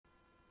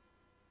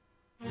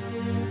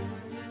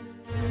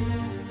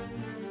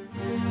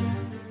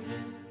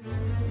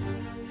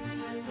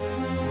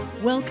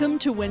Welcome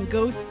to When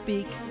Ghosts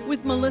Speak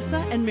with Melissa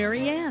and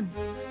Marianne.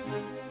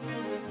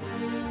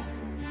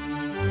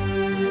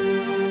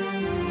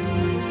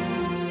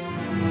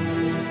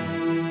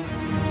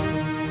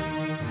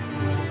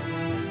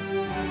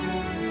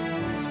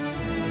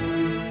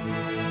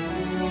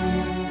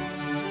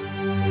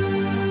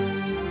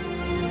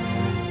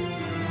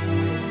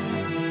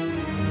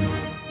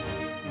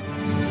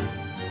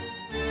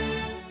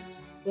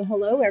 Well,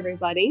 hello,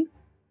 everybody.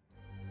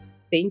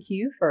 Thank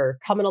you for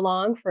coming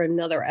along for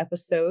another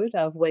episode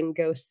of When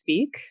Ghosts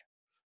Speak.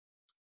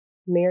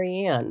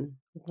 Marianne,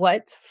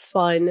 what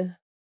fun,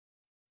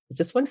 is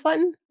this one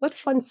fun? What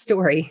fun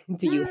story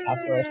do you have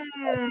for us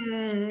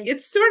today?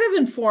 It's sort of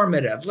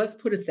informative. Let's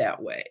put it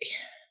that way.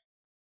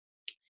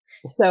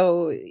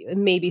 So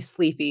maybe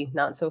sleepy,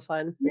 not so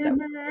fun?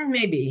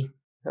 Maybe.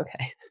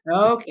 Okay.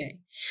 Okay.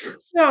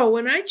 So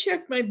when I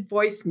checked my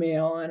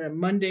voicemail on a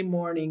Monday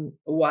morning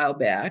a while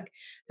back,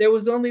 there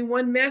was only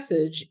one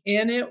message,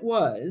 and it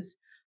was,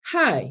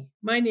 "Hi,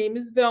 my name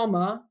is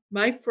Velma.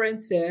 My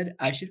friend said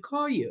I should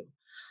call you.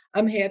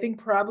 I'm having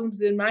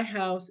problems in my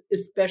house,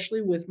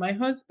 especially with my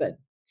husband.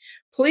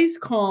 Please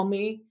call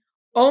me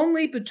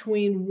only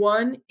between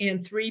 1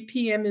 and 3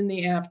 p.m. in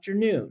the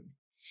afternoon.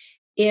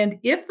 And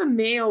if a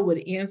male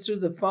would answer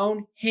the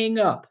phone, hang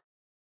up.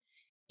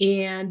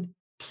 And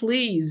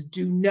please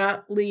do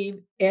not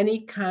leave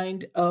any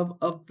kind of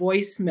a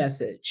voice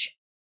message."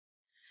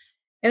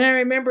 And I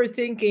remember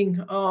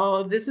thinking,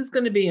 oh, this is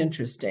going to be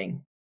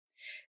interesting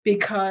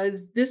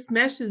because this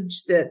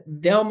message that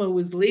Velma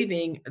was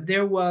leaving,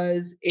 there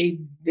was a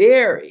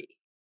very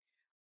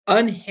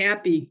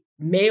unhappy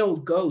male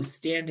ghost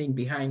standing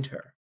behind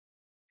her.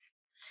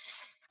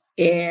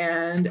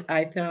 And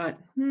I thought,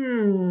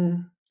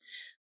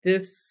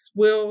 this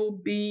will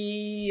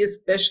be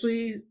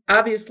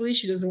obviously,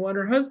 she doesn't want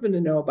her husband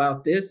to know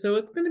about this, so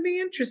it's going to be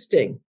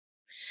interesting.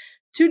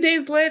 2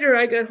 days later,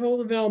 I got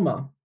hold of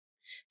Velma.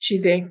 She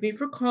thanked me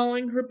for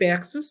calling her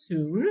back so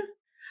soon.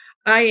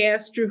 I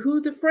asked her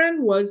who the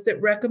friend was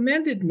that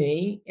recommended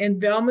me,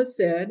 and Velma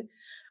said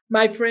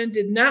my friend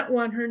did not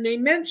want her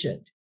name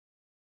mentioned.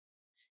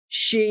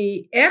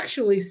 She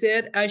actually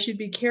said I should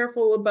be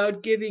careful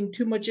about giving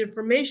too much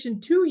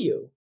information to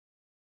you.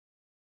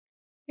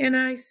 And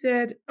I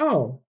said,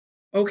 "Oh,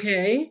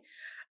 okay."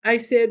 I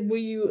said, "Will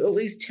you at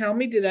least tell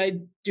me, did I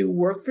do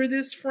work for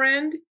this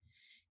friend?"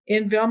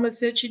 And Velma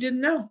said she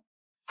didn't know.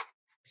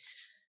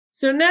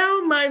 So now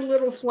my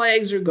little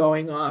flags are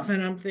going off,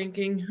 and I'm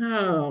thinking,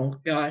 oh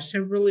gosh, I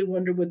really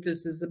wonder what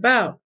this is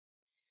about.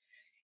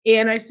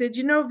 And I said,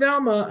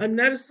 Velma, I'm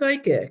not a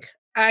psychic.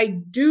 I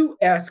do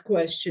ask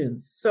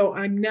questions, so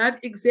I'm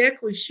not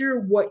exactly sure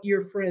what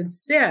your friend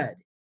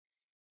said.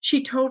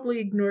 She totally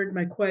ignored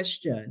my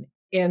question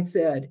and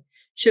said,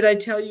 "Should I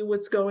tell you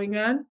what's going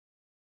on?"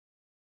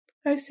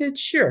 I said,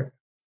 "Sure."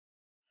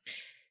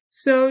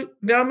 So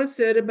Velma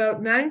said,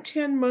 about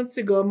 9-10 months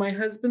ago, my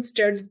husband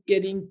started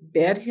getting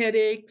bad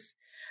headaches,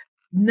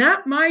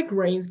 not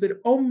migraines,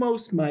 but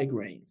almost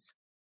migraines.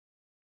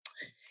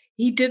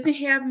 He didn't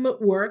have them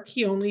at work.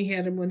 He only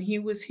had them when he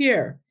was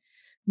here.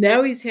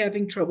 Now he's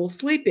having trouble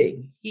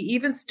sleeping. He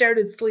even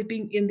started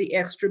sleeping in the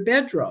extra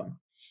bedroom.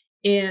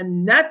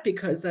 And not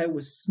because I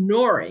was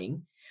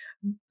snoring,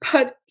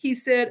 but he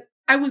said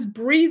I was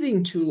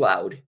breathing too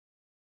loud,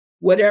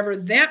 whatever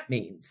that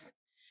means.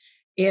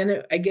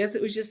 And I guess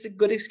it was just a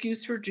good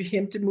excuse for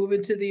him to move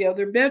into the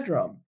other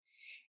bedroom.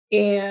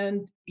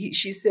 And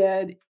she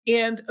said,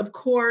 and of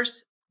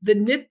course, the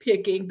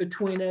nitpicking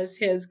between us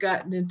has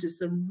gotten into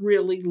some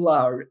really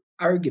loud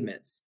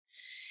arguments.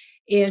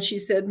 And she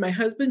said, my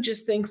husband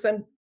just thinks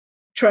I'm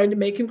trying to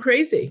make him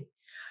crazy.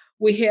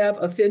 We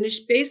have a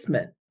finished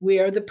basement. We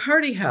are the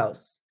party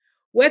house,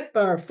 wet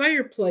bar,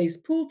 fireplace,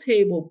 pool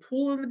table,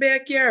 pool in the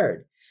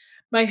backyard.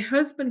 My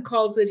husband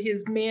calls it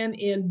his man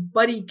and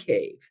buddy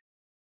cave.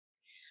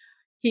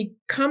 He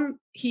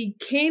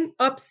came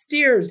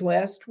upstairs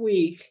last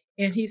week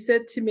and he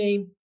said to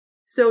me,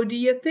 "So do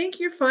you think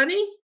you're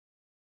funny?"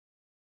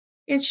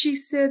 And she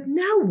said,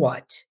 "Now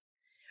what?"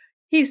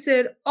 He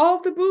said, "All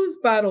the booze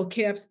bottle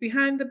caps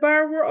behind the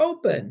bar were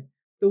open.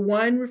 The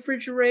wine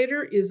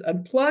refrigerator is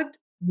unplugged,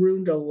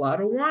 ruined a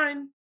lot of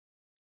wine."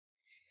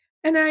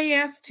 And I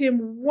asked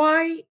him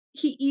why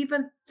he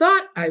even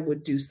thought I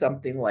would do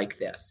something like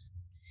this.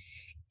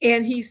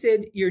 And he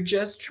said, "You're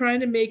just trying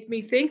to make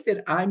me think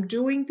that I'm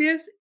doing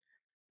this.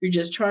 You're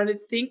just trying to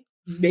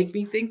make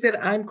me think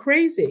that I'm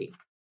crazy."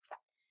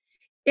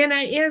 And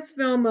I asked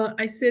Velma,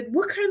 I said,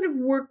 "What kind of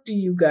work do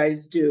you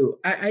guys do?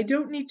 I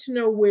don't need to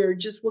know where,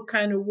 just what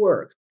kind of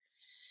work."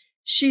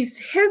 She's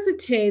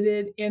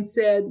hesitated and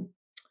said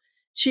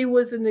she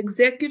was an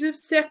executive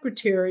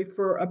secretary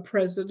for a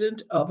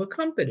president of a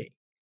company.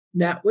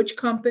 Not which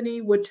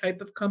company, what type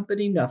of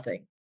company,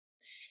 nothing.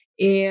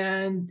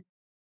 "And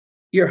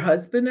your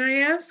husband?" I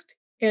asked.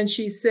 And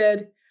she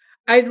said,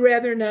 "I'd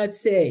rather not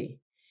say,"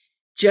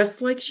 just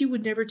like she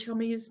would never tell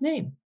me his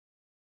name.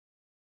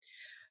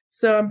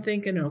 So I'm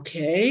thinking,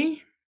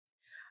 okay.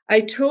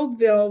 I told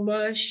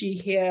Velma she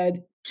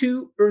had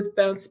 2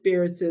 earthbound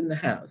spirits in the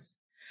house.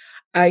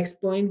 I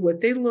explained what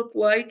they looked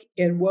like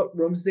and what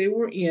rooms they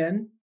were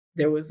in.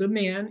 There was a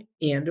man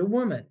and a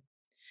woman.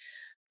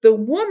 The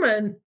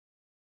woman,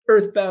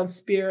 earthbound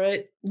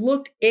spirit,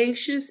 looked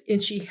anxious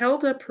and she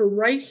held up her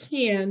right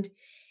hand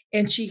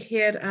and she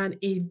had on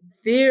a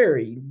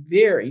very,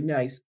 very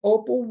nice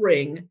opal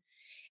ring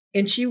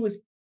and she was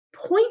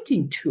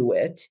pointing to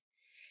it.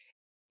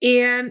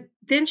 And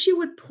then she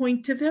would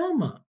point to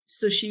Velma.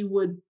 So she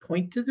would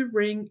point to the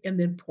ring and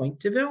then point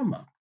to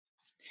Velma.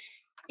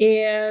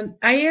 And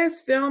I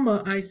asked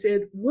Velma, I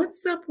said,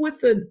 "What's up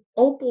with an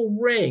opal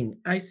ring?"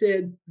 I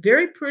said,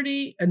 "Very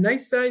pretty, a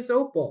nice size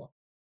opal."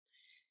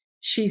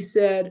 She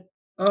said,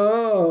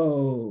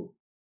 "Oh,"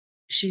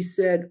 she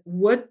said,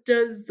 "What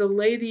does the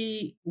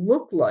lady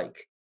look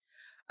like?"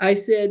 I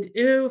said,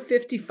 "Ew,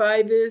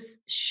 55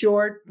 is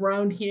short,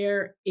 brown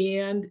hair."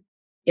 And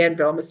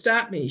Velma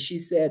stopped me. She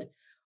said,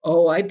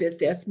 "Oh, I bet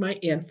that's my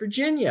Aunt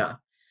Virginia."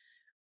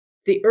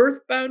 The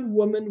earthbound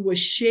woman was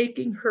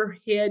shaking her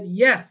head.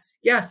 "Yes,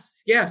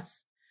 yes,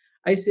 yes."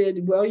 I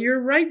said, "Well, you're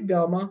right,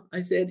 Velma."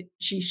 I said,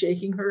 "She's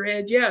shaking her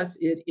head. Yes,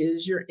 it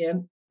is your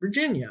Aunt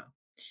Virginia."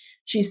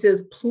 She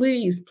says,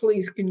 "Please,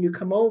 please, can you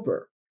come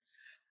over?"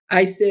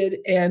 I said,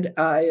 "And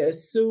I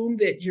assume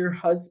that your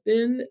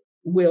husband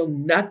will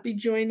not be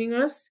joining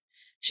us?"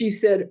 She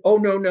said, "Oh,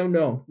 no, no,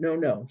 no, no,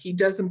 no. He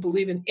doesn't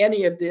believe in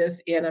any of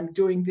this, and I'm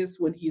doing this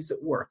when he's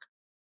at work,"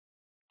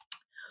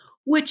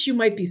 which you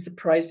might be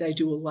surprised I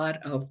do a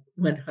lot of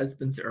when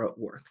husbands are at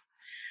work.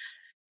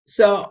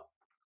 So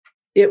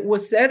it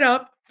was set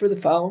up for the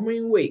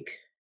following week.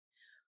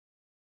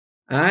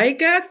 I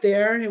got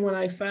there, and when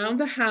I found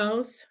the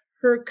house,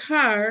 her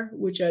car,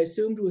 which I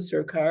assumed was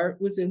her car,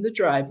 was in the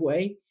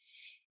driveway,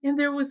 and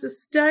there was a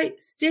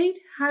state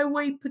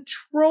highway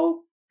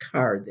patrol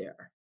car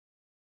there.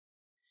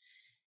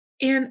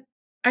 And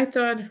I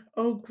thought,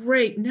 "Oh,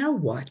 great, now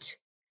what?"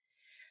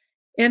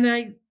 And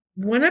I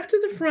went up to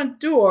the front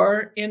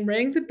door and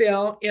rang the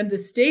bell, and the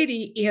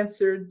statey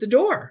answered the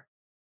door.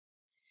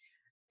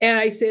 And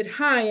I said,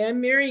 "Hi,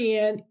 I'm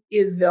Marianne.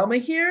 Is Velma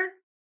here?"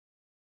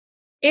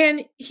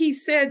 And he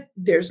said,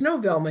 "There's no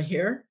Velma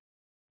here."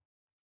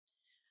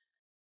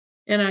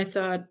 And I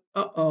thought,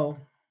 uh-oh.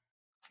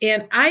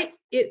 And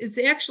it's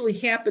actually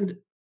happened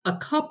a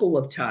couple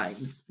of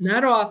times,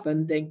 not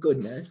often, thank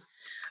goodness.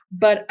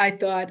 But I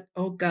thought,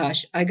 oh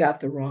gosh, I got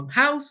the wrong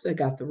house. I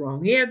got the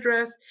wrong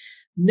address.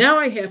 Now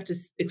I have to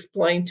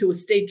explain to a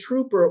state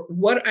trooper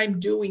what I'm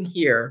doing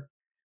here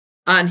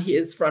on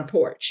his front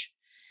porch.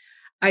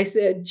 I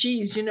said,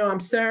 "Geez, I'm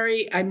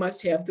sorry. I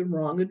must have the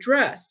wrong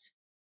address."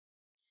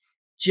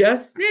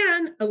 Just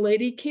then, a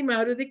lady came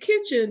out of the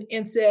kitchen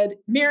and said,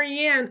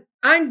 "Marianne,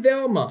 I'm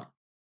Velma,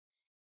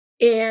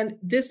 and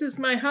this is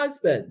my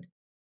husband."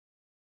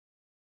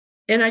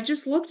 And I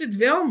just looked at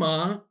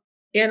Velma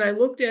and I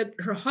looked at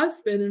her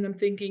husband and I'm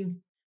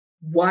thinking,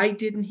 why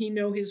didn't he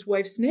know his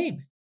wife's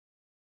name?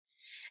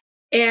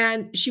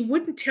 And she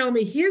wouldn't tell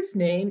me his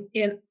name.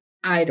 And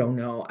I don't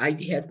know. I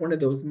had one of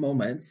those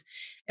moments.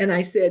 And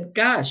I said,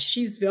 "Gosh,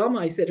 she's Velma."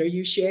 I said, "Are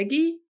you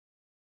Shaggy?"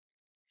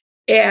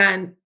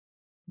 And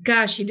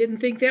gosh, he didn't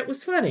think that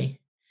was funny.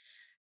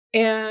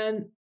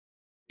 And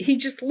he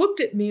just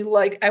looked at me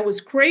like I was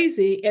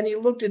crazy. And he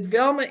looked at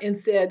Velma and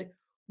said,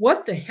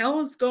 "What the hell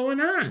is going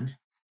on?"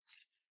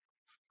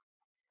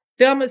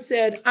 Velma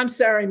said, "I'm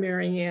sorry,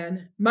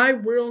 Marianne. My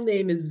real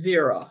name is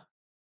Vera.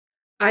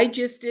 I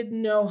just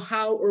didn't know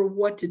how or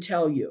what to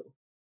tell you."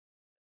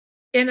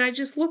 And I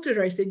just looked at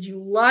her. I said, "You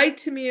lied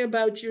to me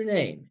about your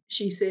name."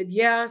 She said,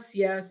 "Yes,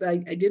 yes. I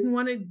didn't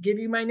want to give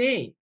you my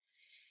name."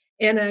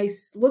 And I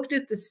looked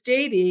at the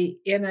statey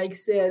and I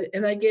said,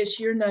 "And I guess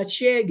you're not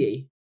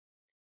Shaggy."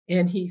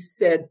 And he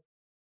said,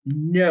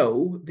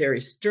 "No," very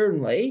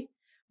sternly.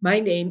 "My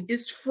name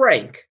is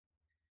Frank."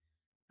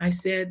 I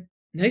said,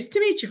 "Nice to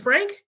meet you,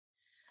 Frank."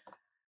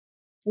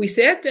 We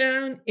sat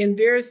down and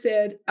Vera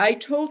said, "I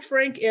told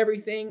Frank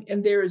everything,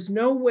 and there is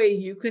no way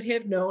you could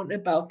have known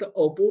about the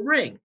opal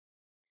ring."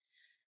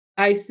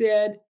 I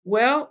said,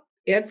 "Well,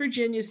 Aunt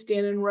Virginia's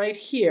standing right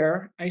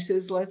here." I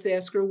says, "Let's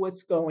ask her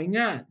what's going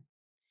on."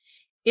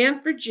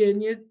 Aunt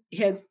Virginia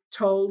had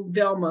told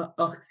Vera,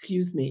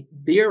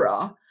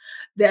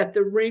 that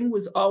the ring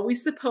was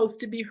always supposed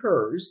to be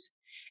hers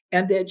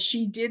and that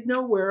she did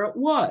know where it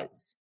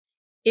was.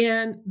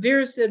 And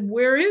Vera said,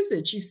 "Where is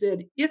it?" She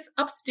said, "It's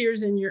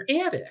upstairs in your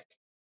attic."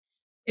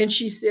 And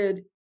she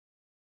said,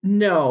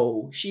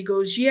 "No." She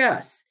goes,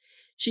 "Yes."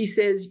 She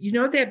says, "You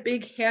know that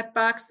big hat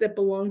box that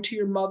belonged to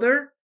your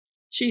mother?"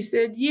 She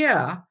said,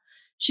 "Yeah."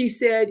 She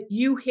said,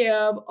 "You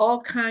have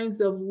all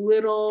kinds of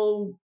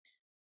little,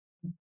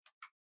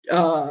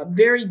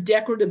 very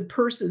decorative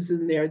purses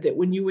in there that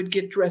when you would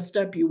get dressed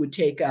up, you would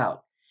take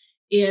out."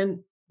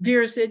 And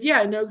Vera said,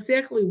 "Yeah, I know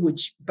exactly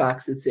which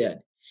box it's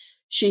in."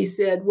 She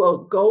said, "Well,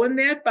 go in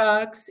that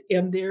box,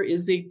 and there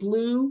is a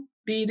blue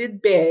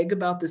beaded bag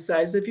about the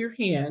size of your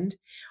hand.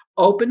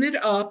 Open it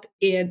up,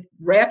 and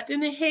wrapped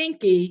in a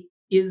hanky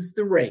is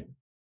the ring."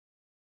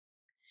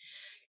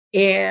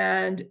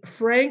 And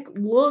Frank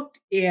looked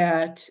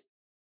at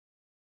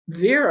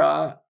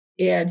Vera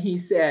and he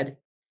said,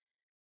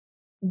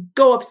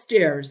 go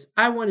upstairs.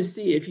 I want to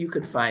see if you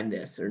can find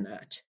this or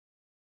not.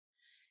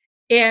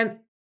 And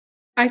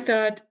I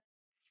thought,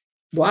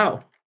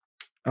 wow,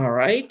 all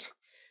right.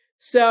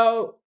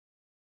 So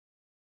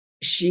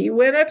she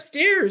went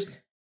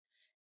upstairs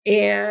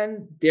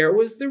and there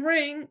was the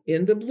ring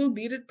in the blue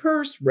beaded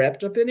purse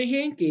wrapped up in a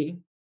hanky.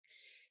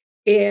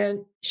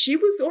 And she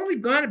was only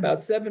gone about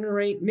 7 or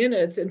 8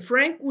 minutes. And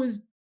Frank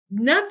was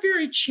not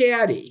very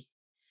chatty,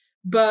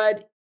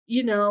 but,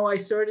 I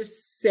sort of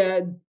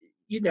said,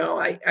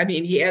 I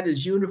mean, he had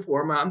his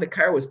uniform on. The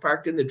car was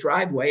parked in the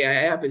driveway.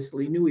 I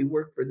obviously knew he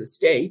worked for the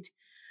state.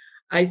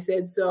 I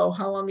said, so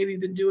how long have you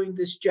been doing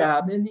this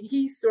job? And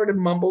he sort of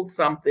mumbled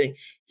something.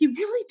 He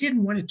really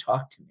didn't want to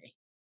talk to me.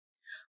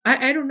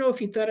 I don't know if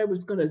he thought I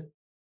was going to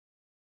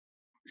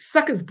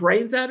suck his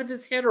brains out of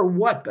his head or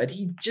what, but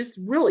he just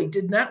really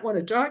did not want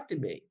to talk to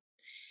me.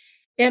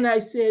 And I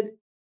said,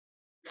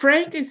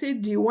 Frank, I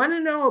said, do you want to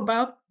know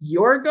about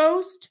your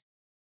ghost?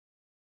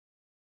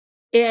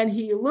 And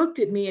he looked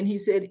at me and he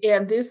said,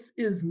 and this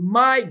is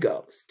my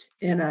ghost.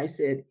 And I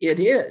said, it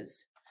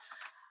is.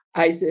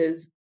 I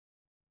says,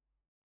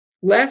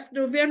 last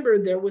November,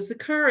 there was a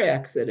car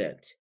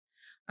accident.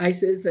 I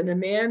says, and a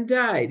man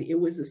died. It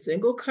was a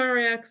single car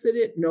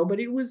accident.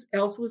 Nobody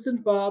else was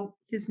involved.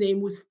 His name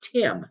was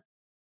Tim,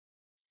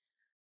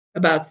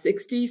 about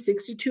 60,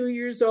 62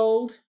 years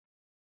old.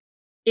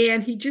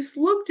 And he just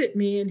looked at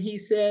me and he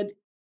said,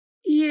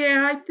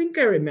 yeah, I think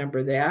I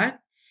remember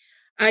that.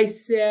 I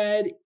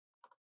said,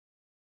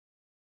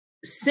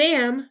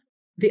 Sam,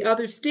 the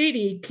other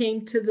statey,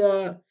 came to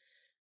the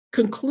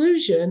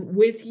conclusion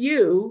with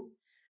you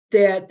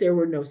that there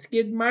were no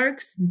skid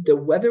marks, the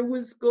weather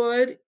was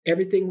good,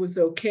 everything was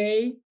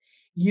okay.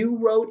 You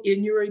wrote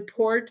in your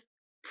report,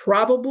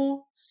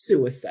 probable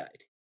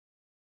suicide.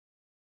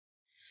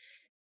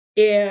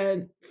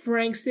 And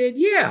Frank said,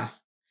 yeah.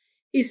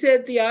 He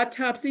said the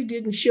autopsy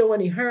didn't show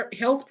any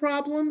health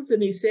problems.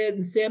 And he said,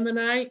 and Sam and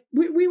I,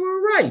 we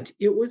were right.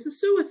 It was a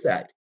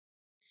suicide.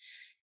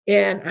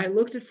 And I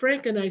looked at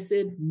Frank and I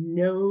said,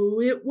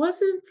 no, it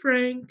wasn't,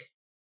 Frank.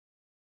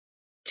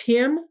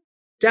 Tim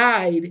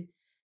died,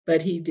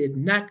 but he did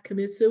not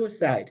commit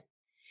suicide.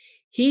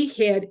 He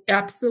had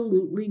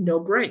absolutely no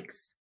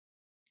brakes.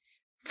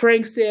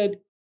 Frank said,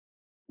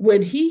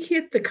 when he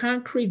hit the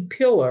concrete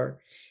pillar,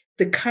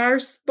 the car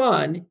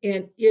spun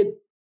and it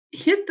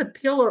hit the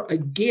pillar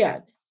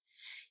again.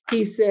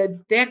 He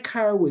said that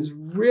car was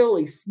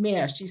really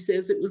smashed. He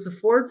says it was a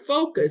Ford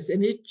Focus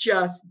and it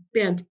just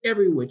bent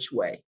every which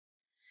way.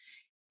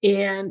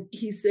 And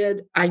he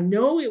said, I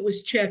know it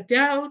was checked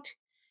out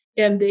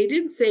and they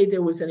didn't say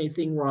there was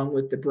anything wrong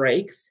with the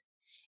brakes.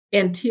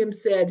 And Tim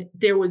said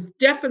there was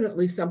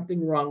definitely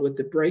something wrong with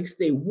the brakes.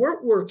 They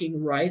weren't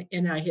working right.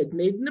 And I had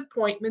made an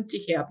appointment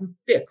to have them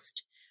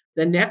fixed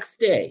the next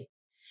day.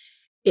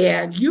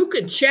 And you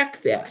can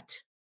check that.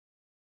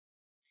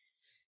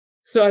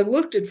 So I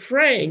looked at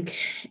Frank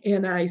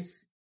and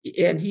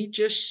he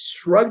just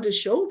shrugged his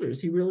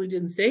shoulders. He really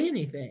didn't say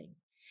anything.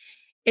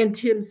 And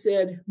Tim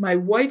said, my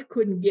wife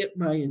couldn't get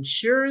my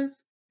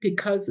insurance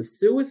because of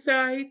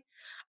suicide.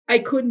 I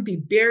couldn't be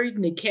buried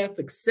in a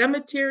Catholic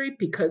cemetery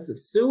because of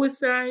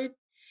suicide.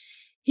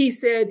 He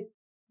said,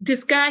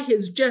 this guy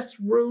has just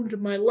ruined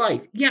my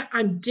life. Yeah,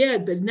 I'm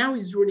dead, but now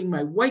he's ruining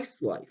my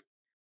wife's life.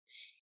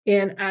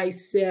 And I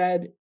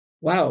said,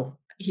 wow.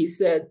 He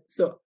said,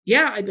 so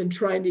yeah, I've been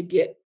trying to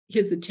get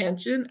his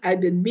attention.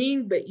 I've been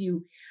mean, but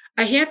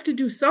I have to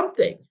do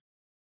something.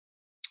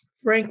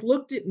 Frank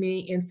looked at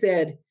me and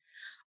said,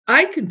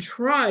 I can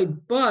try,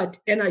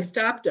 and I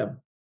stopped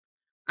him.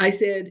 I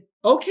said,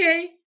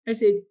 okay. I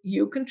said,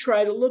 you can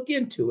try to look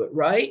into it,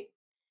 right?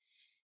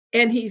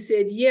 And he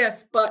said,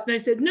 yes, but, and I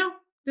said, no,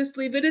 just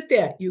leave it at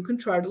that. You can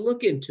try to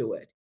look into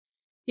it.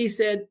 He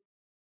said,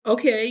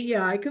 okay,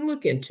 yeah, I can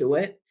look into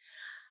it.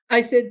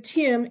 I said,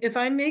 Tim, if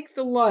I make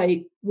the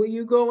light, will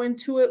you go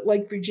into it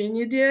like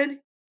Virginia did?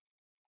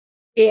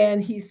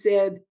 And he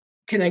said,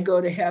 can I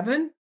go to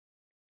heaven?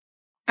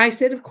 I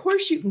said, of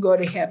course you can go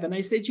to heaven.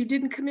 I said, you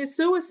didn't commit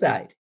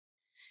suicide.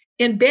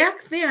 And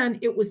back then,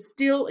 it was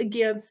still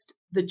against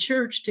the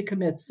church to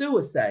commit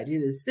suicide.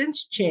 It has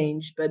since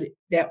changed, but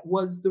that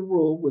was the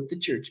rule with the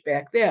church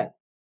back then.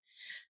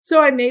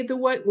 So I made the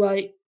white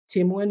light.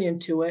 Tim went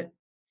into it.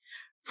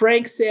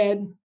 Frank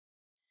said,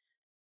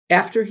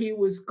 after he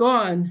was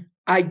gone,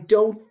 I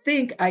don't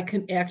think I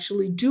can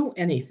actually do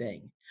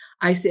anything.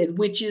 I said,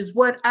 which is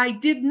what I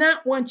did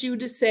not want you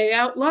to say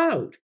out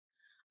loud.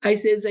 I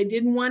says, I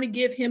didn't want to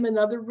give him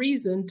another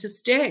reason to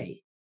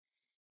stay.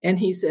 And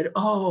he said,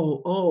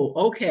 oh,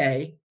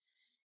 okay.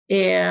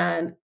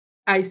 And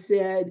I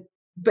said,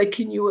 but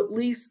can you at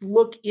least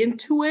look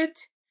into it?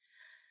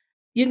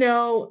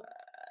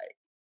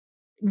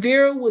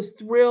 Vera was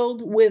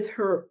thrilled with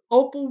her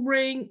opal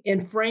ring,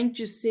 and Frank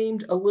just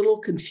seemed a little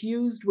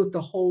confused with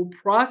the whole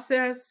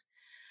process.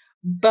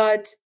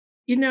 But,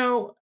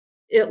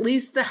 at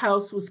least the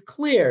house was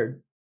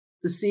cleared.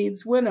 The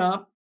seeds went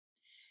up,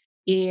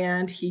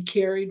 and he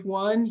carried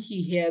one.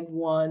 He had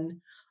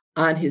one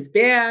on his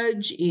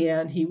badge,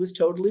 and he was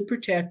totally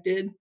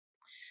protected.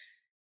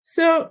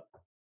 So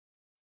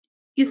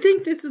you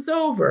think this is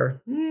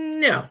over?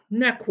 No,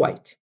 not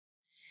quite.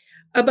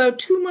 About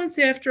 2 months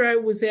after I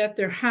was at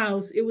their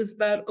house, it was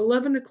about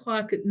 11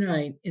 o'clock at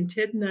night, and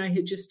Ted and I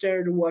had just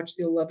started to watch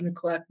the 11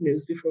 o'clock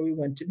news before we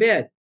went to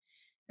bed.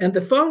 And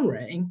the phone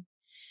rang,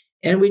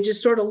 and we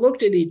just sort of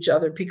looked at each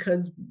other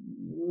because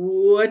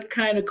what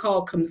kind of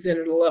call comes in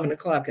at 11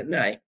 o'clock at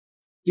night?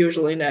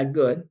 Usually not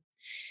good.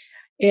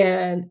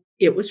 And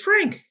it was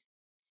Frank.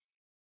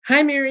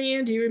 Hi,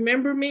 Marianne, do you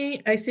remember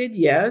me? I said,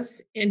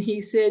 yes. And he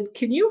said,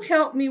 can you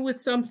help me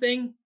with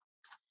something?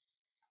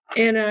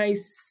 And I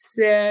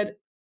said,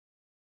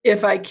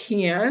 if I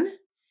can.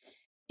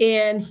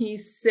 And he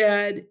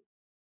said,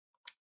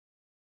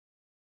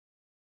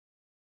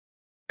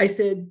 I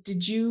said,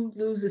 did you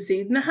lose a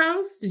seat in the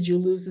house? Did you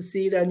lose a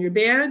seat on your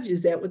badge?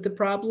 Is that what the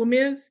problem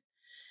is?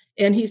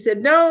 And he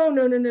said, no,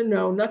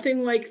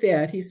 nothing like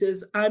that. He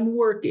says, I'm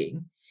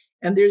working,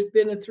 and there's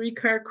been a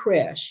 3-car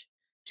crash.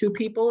 2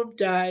 people have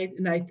died,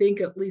 and I think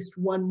at least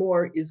one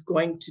more is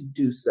going to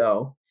do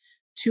so.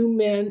 2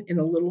 men and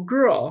a little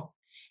girl.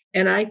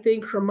 And I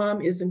think her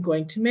mom isn't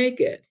going to make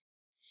it.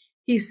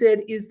 He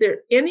said, is there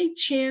any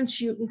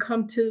chance you can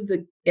come to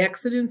the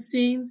accident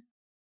scene?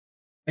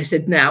 I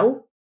said,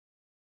 no.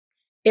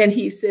 And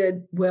he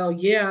said, well,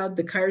 yeah,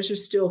 the cars are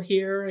still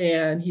here.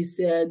 And he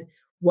said,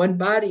 one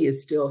body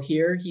is still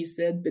here. He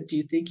said, but do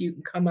you think you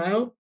can come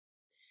out?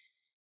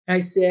 I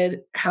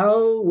said,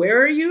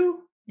 where are you?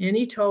 And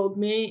he told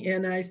me,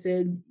 and I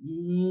said,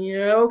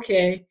 yeah,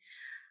 okay.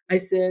 I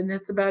said,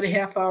 that's about a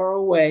half hour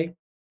away.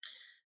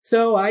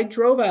 So I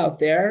drove out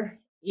there,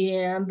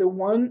 and the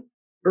one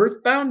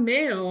earthbound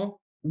male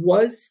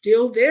was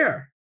still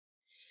there.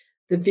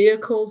 The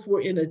vehicles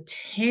were in a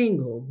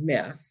tangled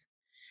mess.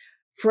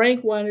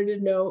 Frank wanted to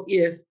know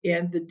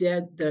and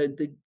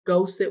the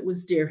ghost that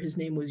was there, his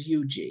name was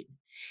Eugene.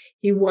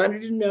 He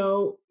wanted to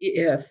know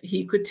if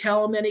he could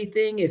tell him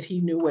anything, if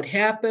he knew what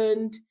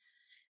happened.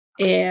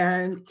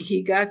 And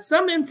he got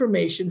some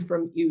information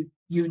from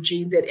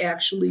Eugene that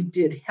actually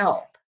did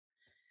help.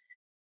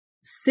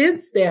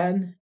 Since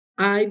then,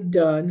 I've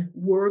done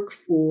work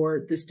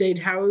for the State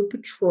Highway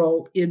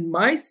Patrol in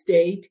my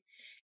state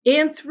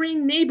and 3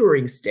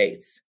 neighboring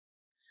states.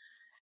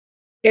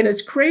 And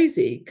it's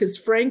crazy because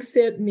Frank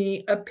sent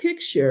me a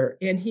picture,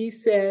 and he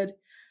said,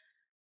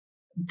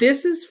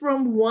 this is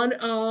from one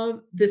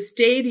of the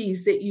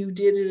stadies that you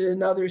did in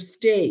another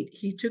state.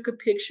 He took a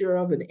picture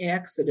of an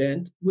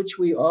accident, which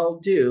we all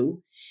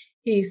do.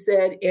 He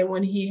said, and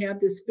when he had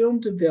this film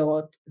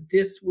developed,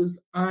 this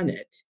was on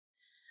it.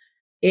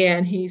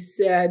 And he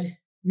said,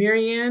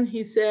 Marianne,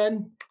 he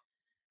said,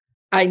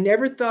 I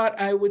never thought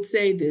I would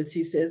say this,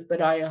 he says,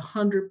 but I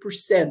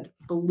 100%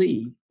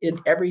 believe in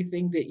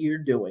everything that you're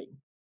doing.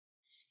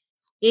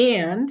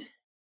 And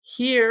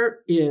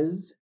here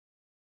is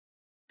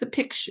the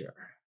picture.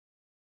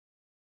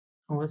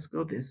 Oh, let's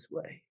go this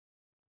way.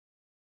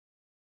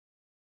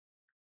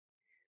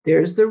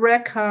 There's the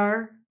wreck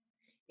car,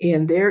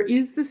 and there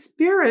is the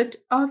spirit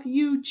of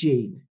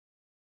Eugene.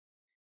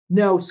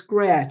 No,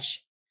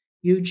 scratch.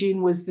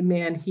 Eugene was the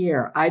man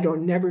here. I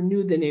never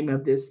knew the name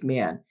of this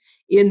man.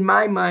 In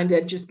my mind,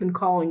 I've just been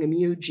calling him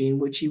Eugene,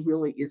 which he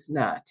really is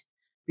not,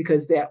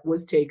 because that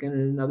was taken in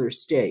another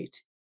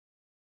state.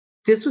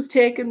 This was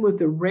taken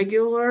with a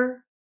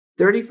regular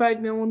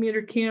 35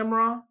 millimeter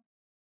camera,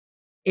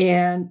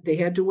 and they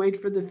had to wait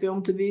for the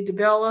film to be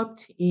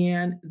developed,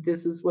 and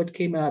this is what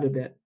came out of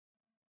it.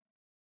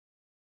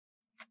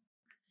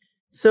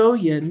 So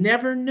you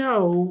never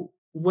know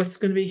what's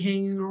going to be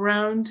hanging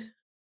around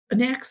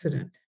an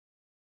accident.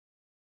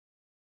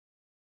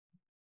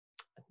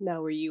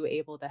 Now, were you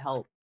able to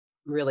help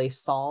really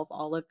solve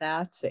all of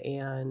that?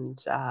 And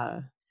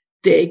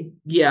the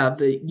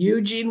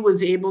Eugene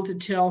was able to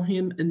tell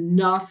him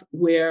enough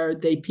where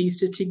they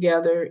pieced it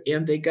together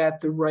and they got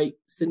the right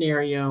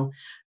scenario.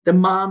 The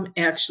mom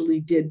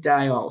actually did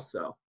die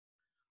also.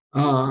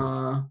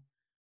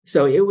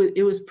 So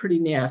it was pretty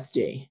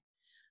nasty.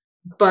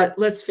 But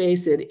let's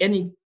face it,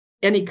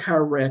 any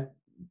car wreck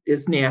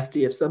is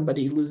nasty if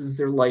somebody loses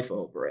their life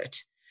over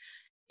it.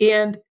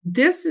 And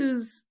this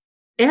is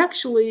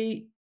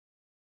actually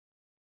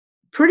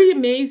pretty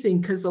amazing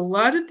because a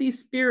lot of these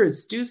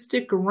spirits do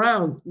stick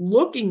around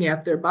looking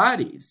at their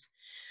bodies.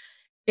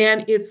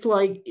 And it's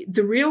like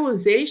the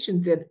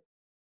realization that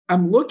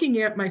I'm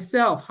looking at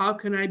myself. How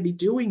can I be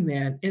doing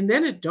that? And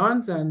then it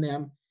dawns on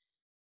them,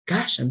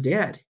 gosh, I'm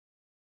dead.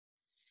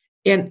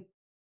 And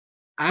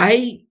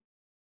I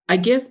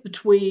guess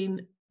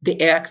between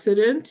the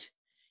accident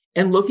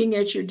and looking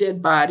at your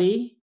dead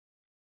body,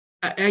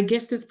 I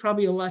guess that's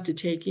probably a lot to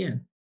take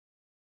in.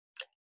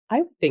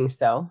 I would think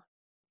so.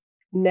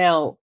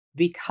 Now,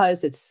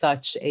 because it's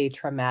such a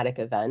traumatic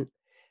event,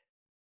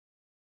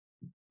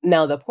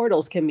 now the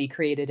portals can be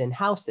created in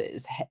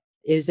houses.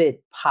 Is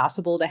it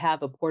possible to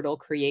have a portal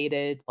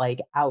created like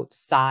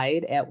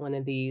outside at one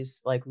of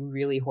these like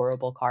really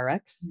horrible car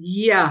wrecks?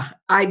 Yeah,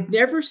 I've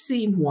never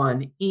seen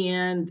one.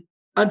 And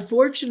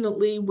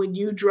Unfortunately, when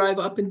you drive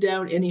up and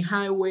down any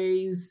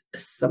highways,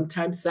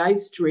 sometimes side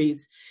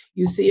streets,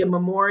 you see a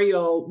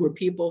memorial where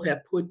people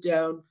have put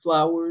down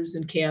flowers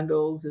and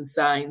candles and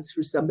signs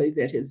for somebody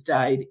that has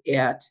died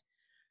at,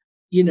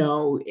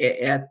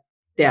 at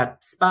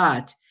that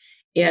spot.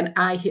 And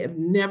I have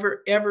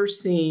never ever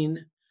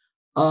seen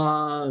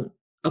uh,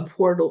 a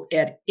portal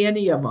at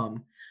any of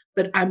them.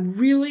 But I'm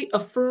really a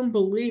firm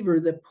believer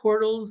that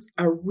portals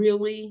are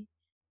really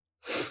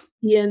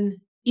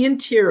in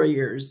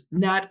interiors,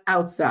 not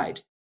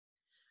outside.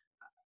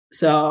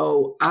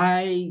 So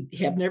I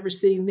have never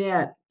seen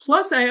that.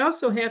 Plus, I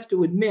also have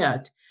to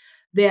admit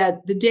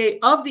that the day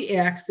of the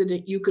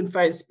accident, you can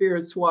find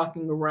spirits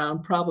walking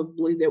around,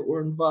 probably that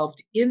were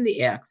involved in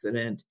the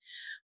accident.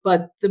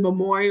 But the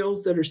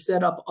memorials that are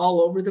set up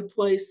all over the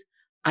place,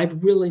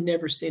 I've really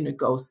never seen a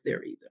ghost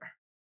there either.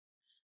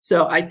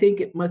 So I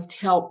think it must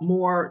help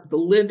more the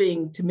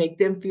living to make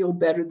them feel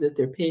better that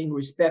they're paying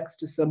respects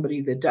to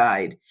somebody that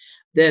died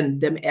than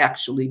them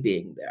actually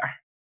being there.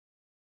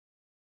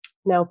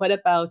 Now, what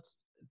about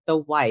the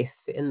wife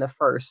in the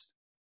first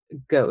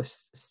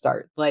Ghost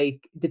start?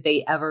 Like, did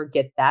they ever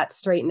get that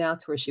straightened out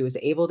to where she was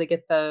able to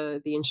get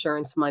the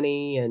insurance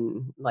money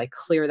and, like,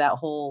 clear that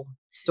whole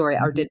story,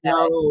 or did that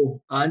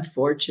No,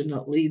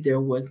 unfortunately,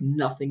 there was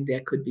nothing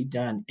that could be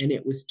done, and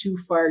it was too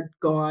far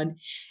gone.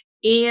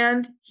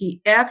 And he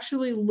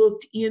actually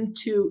looked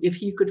into if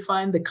he could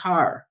find the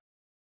car,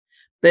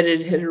 but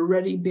it had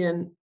already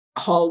been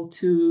hauled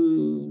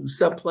to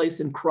someplace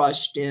and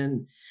crushed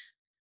in.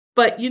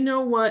 But you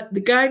know what?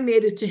 The guy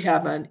made it to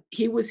heaven.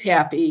 He was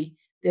happy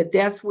that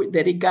that's where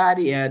that he got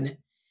in.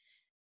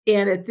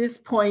 And at this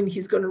point,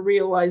 he's going to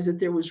realize that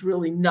there was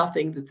really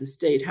nothing that the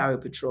state highway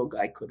patrol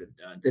guy could have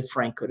done, that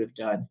Frank could have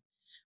done.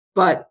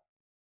 But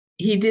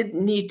he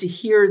didn't need to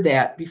hear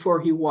that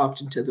before he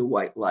walked into the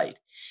white light.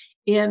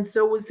 And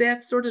so was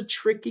that sort of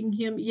tricking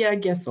him? Yeah, I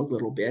guess a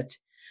little bit.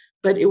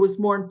 But it was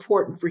more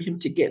important for him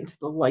to get into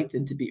the light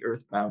than to be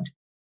earthbound.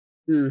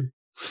 Mm.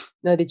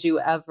 Now, did you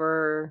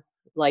ever,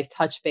 like,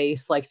 touch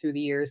base, like, through the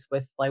years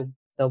with, like,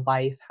 the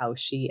wife, how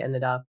she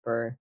ended up,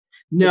 or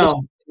did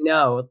No, you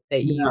know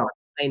that you no. were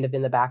kind of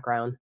in the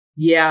background?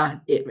 Yeah,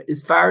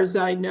 as far as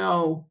I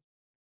know,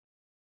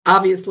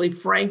 obviously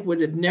Frank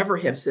would have never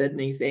have said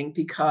anything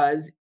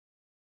because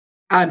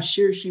I'm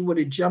sure she would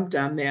have jumped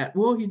on that.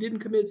 Well, he didn't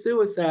commit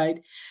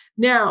suicide.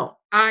 Now,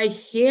 I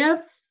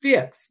have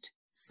fixed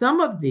some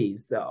of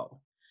these though.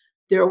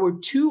 There were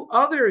two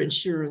other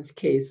insurance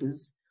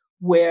cases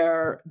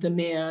where the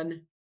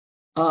man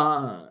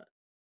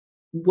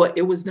what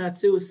it was not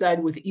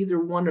suicide with either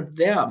one of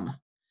them.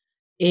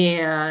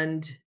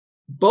 And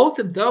both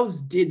of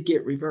those did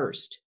get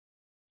reversed.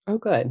 Oh,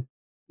 good.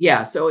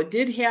 Yeah, so it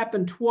did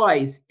happen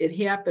twice. It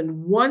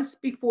happened once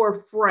before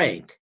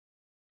Frank,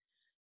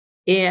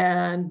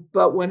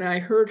 but when I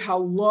heard how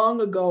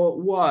long ago it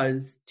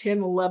was,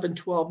 10, 11,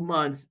 12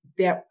 months,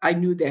 that I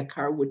knew that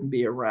car wouldn't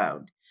be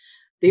around.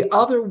 The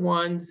other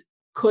ones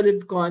could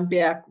have gone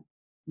back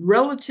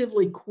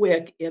relatively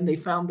quick, and they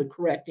found the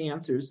correct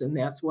answers, and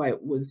that's why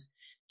it was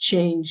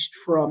changed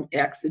from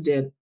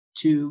accident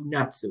to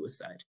not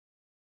suicide.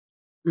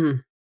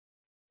 Mm.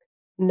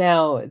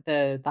 Now,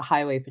 the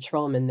highway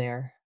patrolman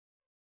there,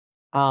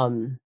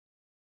 um,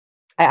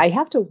 I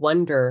have to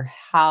wonder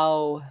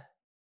how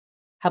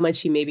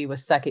much he maybe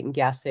was second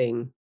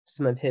guessing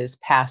some of his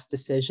past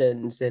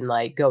decisions and,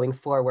 like, going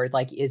forward,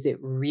 like, is it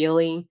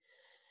really,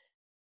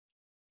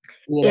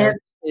 you know, And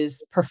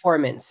his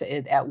performance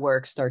at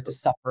work start to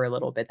suffer a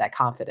little bit, that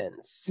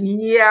confidence?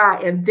 yeah,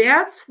 and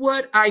that's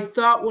what I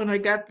thought when I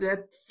got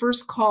that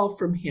first call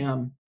from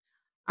him.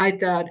 I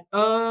thought,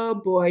 "Oh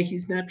boy,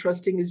 he's not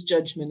trusting his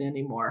judgment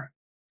anymore."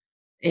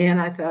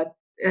 And I thought,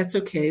 "That's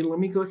okay. Let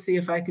me go see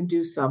if I can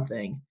do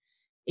something."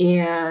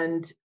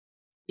 And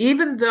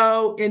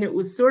it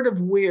was sort of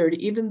weird,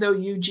 even though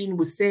Eugene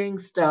was saying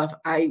stuff,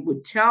 I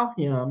would tell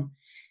him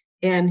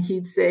and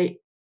he'd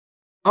say,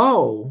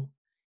 "Oh."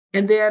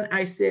 And then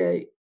I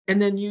say,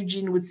 and then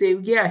Eugene would say,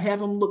 "Yeah,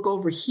 have him look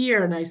over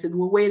here." And I said,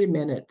 "Well, wait a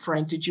minute,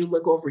 Frank, did you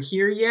look over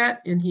here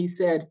yet?" And he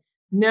said,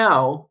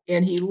 "No."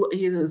 And he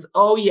says,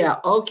 "Oh, yeah,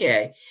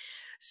 okay."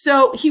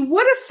 So he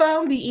would have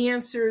found the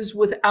answers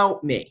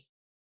without me.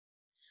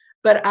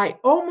 But I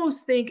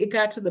almost think it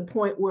got to the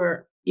point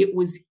where it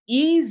was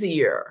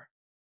easier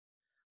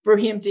for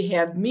him to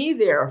have me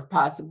there, if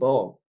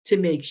possible, to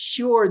make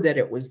sure that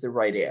it was the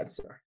right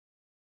answer.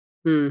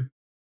 Hmm.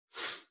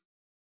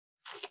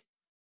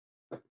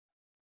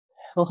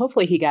 Well,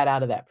 hopefully he got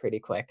out of that pretty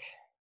quick.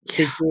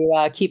 Did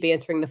Yeah, you, keep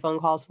answering the phone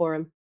calls for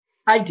him?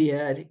 I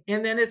did.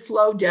 And then it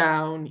slowed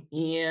down.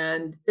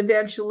 And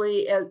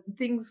eventually,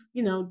 things,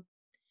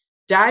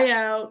 die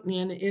out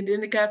and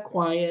it got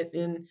quiet.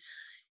 And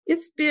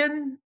it's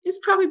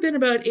probably been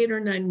about 8 or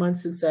 9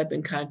 months since I've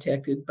been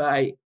contacted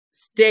by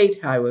state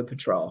highway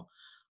patrol.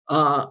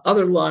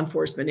 Other law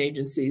enforcement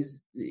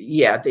agencies,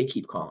 yeah, they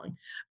keep calling,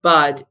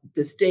 but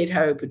the state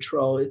highway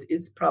patrol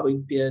it's probably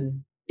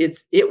been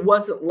it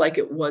wasn't like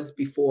it was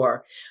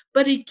before.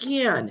 But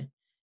again,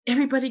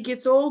 everybody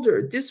gets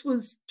older. This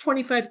was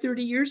 25,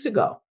 30 years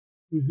ago.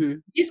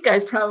 Mhm. These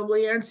guys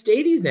probably aren't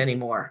stadies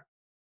anymore.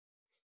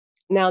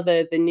 Now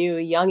the new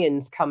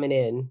youngins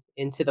coming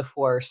into the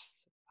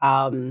force,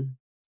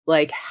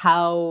 like,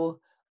 how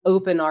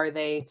open are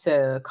they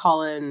to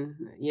calling,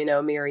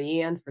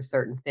 Mary Ann for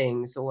certain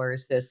things, or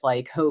is this,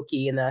 like,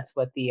 hokey and that's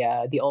what the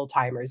old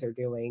timers are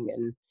doing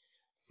and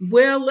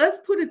Well, let's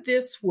put it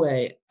this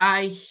way.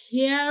 I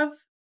have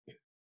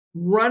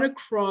run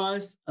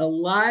across a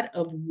lot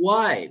of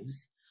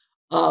wives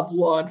of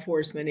law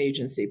enforcement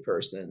agency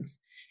persons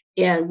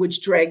and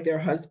which drag their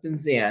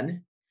husbands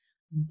in,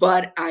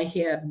 but I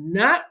have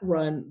not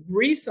run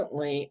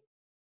recently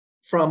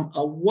from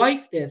a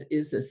wife that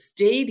is a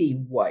statey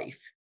wife.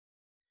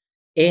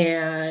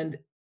 And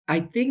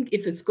I think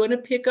if it's going to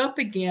pick up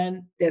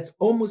again, that's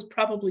almost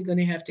probably going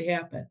to have to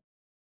happen.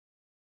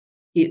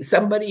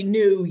 Somebody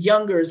new,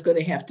 younger is going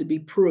to have to be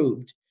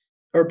proved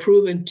or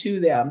proven to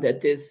them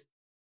that this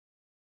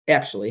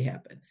actually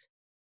happens.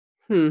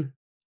 hmm,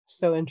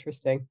 so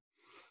interesting.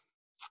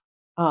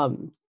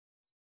 Um,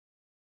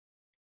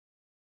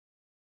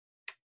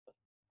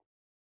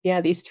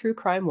 yeah, these true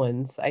crime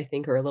ones I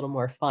think are a little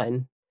more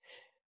fun.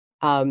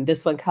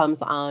 This one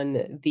comes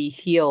on the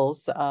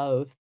heels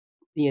of,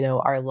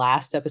 our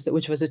last episode,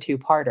 which was a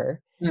two-parter,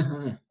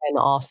 Uh-huh. and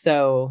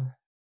also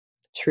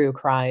true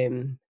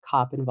crime,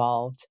 cop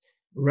involved.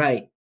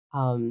 Right.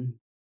 Um,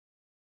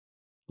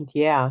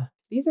 yeah,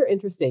 these are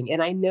interesting,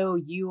 and I know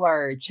you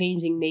are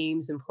changing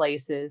names and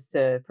places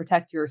to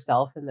protect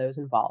yourself and those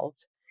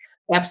involved.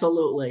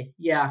 Absolutely.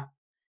 Yeah.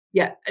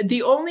 Yeah.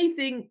 The only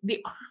thing,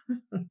 the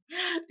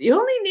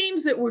only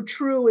names that were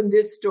true in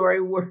this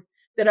story were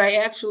that I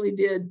actually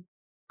did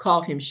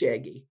call him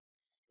Shaggy,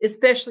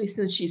 especially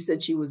since she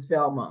said she was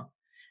Velma.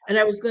 And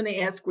I was going to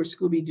ask where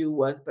Scooby Doo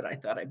was, but I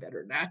thought I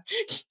better not.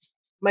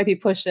 Might be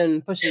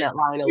pushing that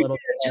line a We little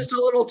did it bit. just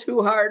a little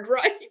too hard,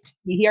 right?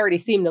 He already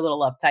seemed a little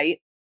uptight.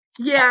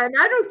 Yeah, and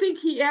I don't think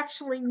he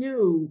actually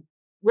knew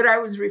what I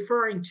was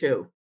referring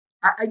to.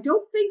 I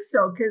don't think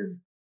so, because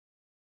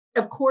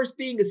of course,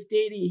 being a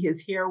statey,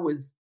 his hair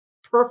was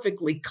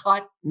perfectly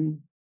cut and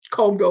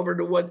combed over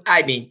to what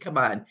I mean, come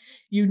on.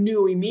 You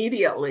knew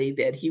immediately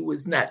that he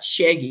was not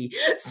Shaggy.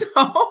 So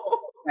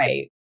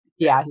Right.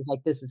 Yeah, he's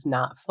like, "This is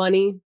not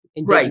funny,"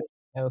 and didn't right, miss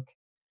a joke.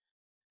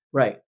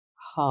 right.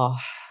 Oh,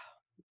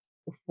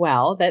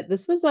 well,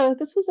 this was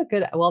a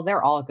good well,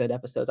 they're all good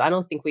episodes. I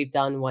don't think we've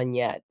done one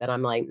yet that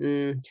I'm like,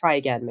 try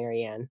again,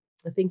 Marianne."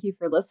 Thank you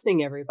for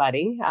listening,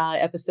 everybody.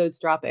 Episodes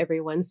drop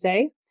every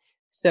Wednesday,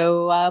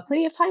 so,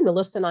 plenty of time to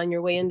listen on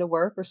your way into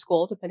work or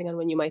school, depending on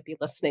when you might be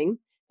listening,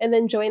 and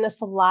then join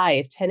us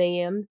live, 10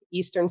 a.m.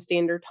 Eastern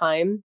Standard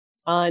Time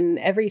on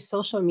every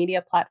social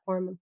media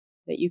platform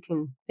that you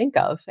can think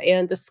of,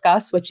 and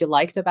discuss what you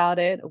liked about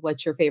it,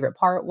 what your favorite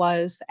part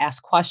was,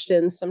 ask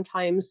questions.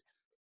 Sometimes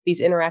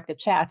these interactive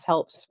chats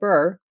help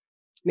spur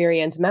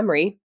Marianne's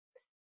memory.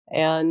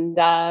 And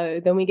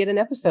then we get an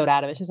episode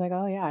out of it. She's like,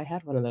 "Oh, yeah, I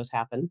had one of those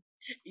happen."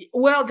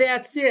 Well,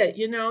 that's it.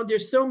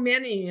 There's so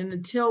many, and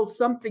until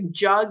something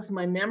jogs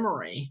my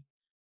memory,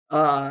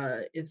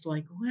 it's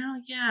like,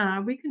 well, yeah,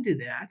 we can do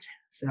that.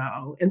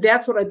 So, and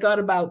that's what I thought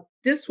about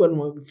this one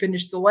when we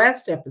finished the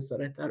last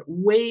episode. I thought,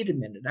 wait a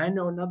minute, I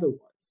know another one.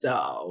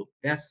 So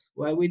that's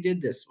why we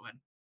did this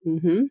one.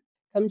 Hmm.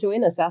 Come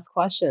join us, ask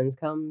questions,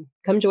 come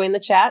join the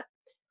chat,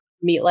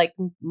 meet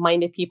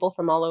like-minded people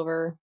from all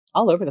over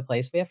the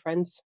place. We have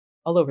friends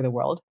all over the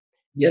world.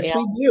 Yes,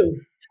 And, we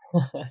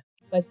do.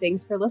 but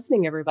thanks for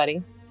listening,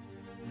 everybody.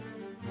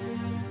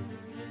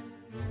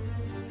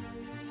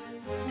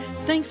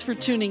 Thanks for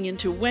tuning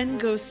into When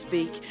Ghosts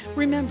Speak.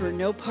 Remember,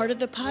 no part of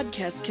the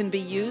podcast can be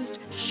used,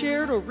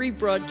 shared, or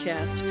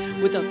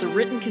rebroadcast without the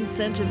written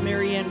consent of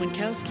Marianne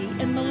Winkowski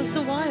and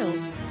Melissa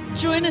Wiles.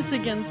 Join us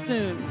again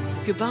soon.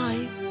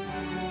 Goodbye.